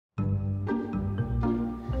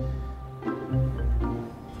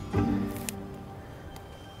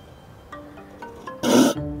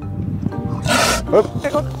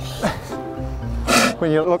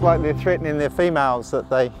When you look like they're threatening their females, that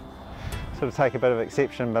they sort of take a bit of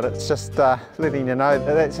exception, but it's just letting you know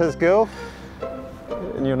that that's his girl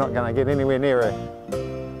and you're not going to get anywhere near her.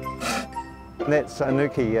 And that's a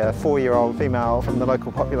Nuki, a 4-year-old female from the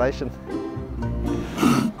local population.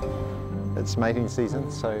 It's mating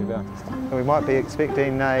season, so we might be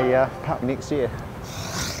expecting a pup next year.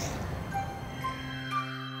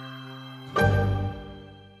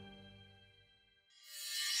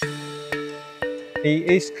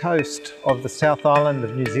 The east coast of the South Island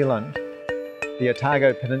of New Zealand, the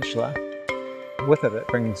Otago Peninsula, with it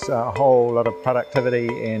brings a whole lot of productivity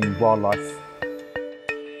and wildlife.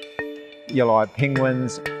 Yellow-eyed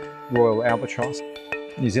penguins, royal albatross,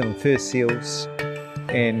 New Zealand fur seals,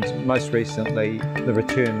 and most recently the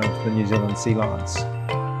return of the New Zealand sea lions.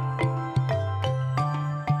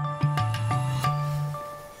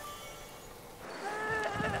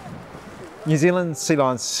 New Zealand sea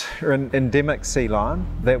lions are an endemic sea lion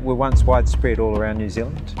that were once widespread all around New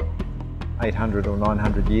Zealand. 800 or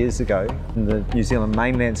 900 years ago, the New Zealand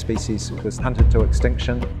mainland species was hunted to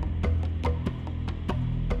extinction,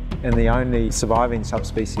 and the only surviving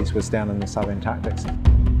subspecies was down in the sub-Antarctic.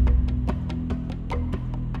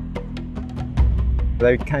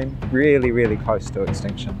 They came really, really close to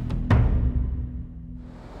extinction.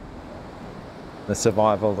 The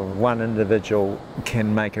survival of one individual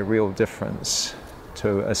can make a real difference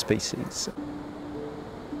to a species.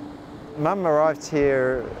 Mum arrived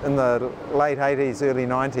here in the late 80s, early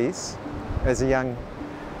 90s as a young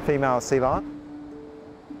female sea lion.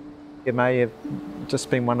 It may have just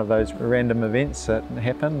been one of those random events that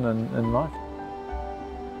happen in life.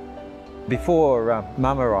 Before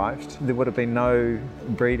Mum arrived, there would have been no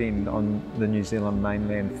breeding on the New Zealand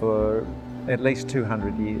mainland for at least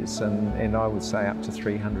 200 years, and I would say up to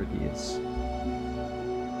 300 years.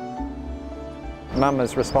 Mum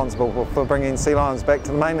is responsible for bringing sea lions back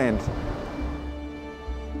to the mainland.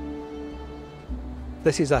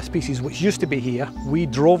 This is a species which used to be here. We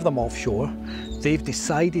drove them offshore. They've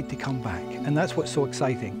decided to come back, and that's what's so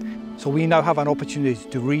exciting. So we now have an opportunity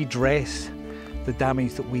to redress the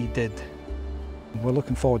damage that we did. We're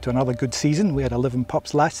looking forward to another good season. We had 11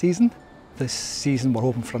 pups last season. This season we're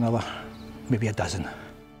hoping for another, maybe a dozen.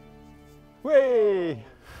 Whee!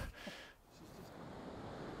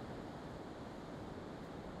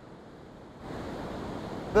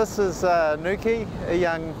 This is Nuki, a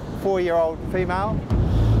young 4-year-old female,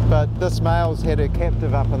 but this male's had her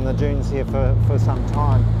captive up in the dunes here for some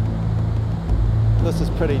time. This is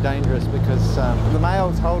pretty dangerous because the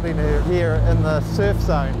male's holding her here in the surf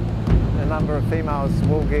zone. A number of females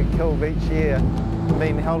will get killed each year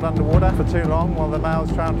being held underwater for too long while the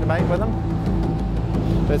male's trying to mate with them.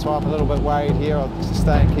 That's why I'm a little bit worried here. I'll just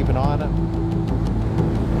stay and keep an eye on it.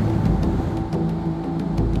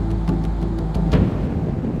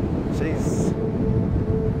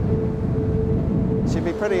 She'd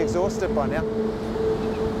be pretty exhausted by now.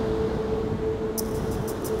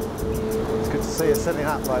 It's good to see her sitting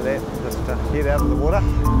up like that, just to get out of the water.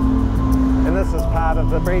 And this is part of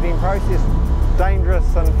the breeding process,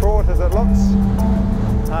 dangerous and fraught as it looks,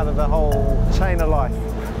 part of the whole chain of life.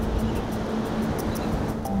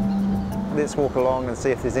 Let's walk along and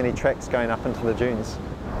see if there's any tracks going up into the dunes.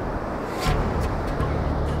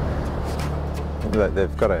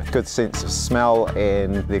 They've got a good sense of smell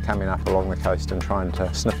and they're coming up along the coast and trying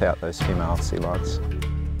to sniff out those female sea lions.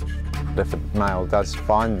 If a male does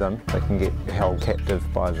find them, they can get held captive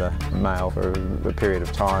by the male for a period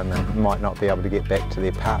of time and might not be able to get back to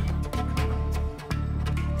their pup.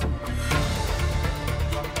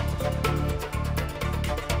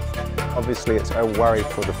 Obviously it's a worry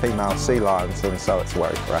for the female sea lions, and so it's a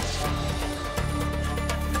worry for us.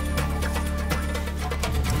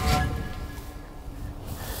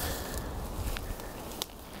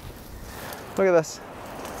 Look at this.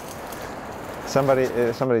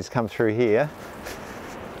 Somebody's come through here.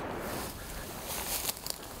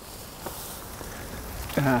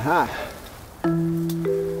 Aha.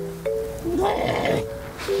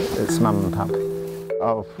 It's Mum and Pup.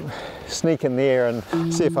 I'll sneak in there and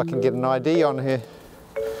see if I can get an ID on her.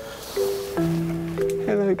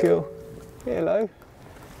 Hello, girl. Hello.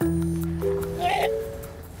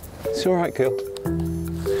 It's all right, girl.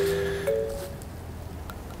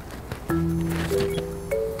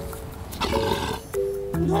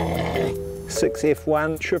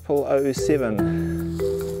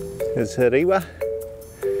 6F10007 is Hiriwa.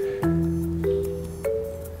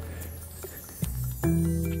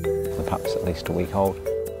 The pup's at least a week old.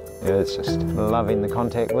 Yeah, it's just loving the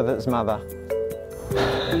contact with its mother.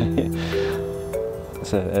 This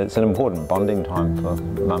it's an important bonding time for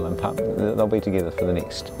mum and pup. They'll be together for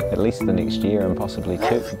at least the next year and possibly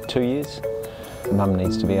two years. Mum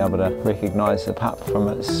needs to be able to recognise the pup from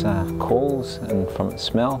its calls and from its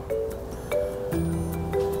smell.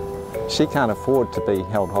 She can't afford to be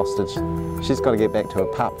held hostage. She's got to get back to her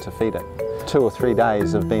pup to feed it. 2 or 3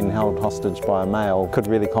 days of being held hostage by a male could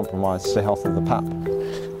really compromise the health of the pup.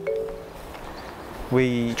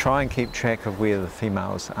 We try and keep track of where the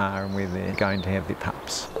females are and where they're going to have their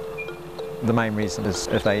pups. The main reason is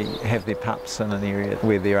if they have their pups in an area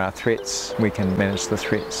where there are threats, we can manage the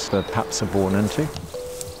threats the pups are born into.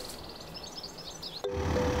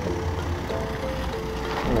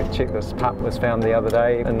 We checked this pup was found the other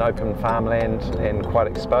day in open farmland and quite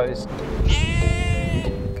exposed.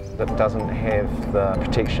 It doesn't have the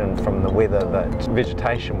protection from the weather that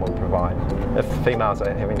vegetation will provide. If females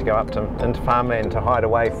are having to go up into farmland to hide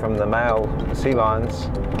away from the male sea lions,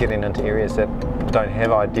 getting into areas that don't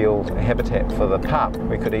have ideal habitat for the pup,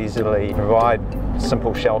 we could easily provide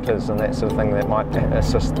simple shelters and that sort of thing that might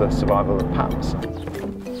assist the survival of the pups.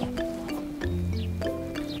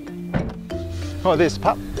 Oh, there's the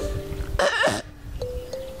pup.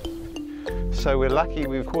 So we're lucky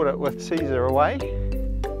we've caught it with Caesar away.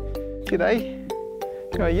 G'day,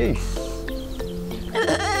 how are you?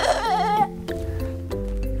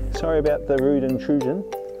 Sorry about the rude intrusion.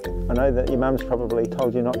 I know that your mum's probably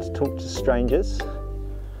told you not to talk to strangers.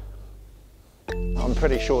 I'm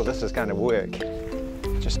pretty sure this is going to work.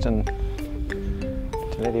 Just in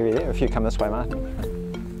that area there, if you come this way, Martin.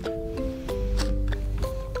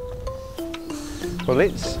 Well,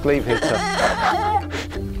 let's leave her to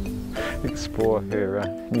explore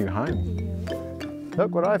her new home.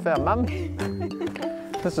 Look what I found, Mum.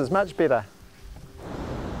 This is much better.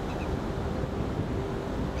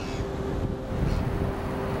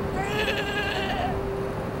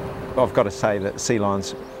 I've got to say that sea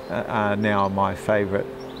lions are now my favourite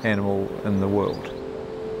animal in the world.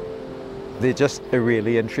 They're just a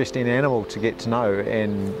really interesting animal to get to know,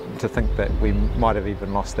 and to think that we might have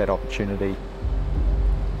even lost that opportunity.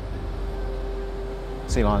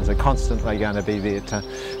 Sea lions are constantly going to be there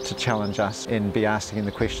to challenge us and be asking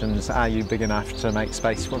the questions, are you big enough to make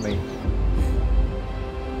space for me?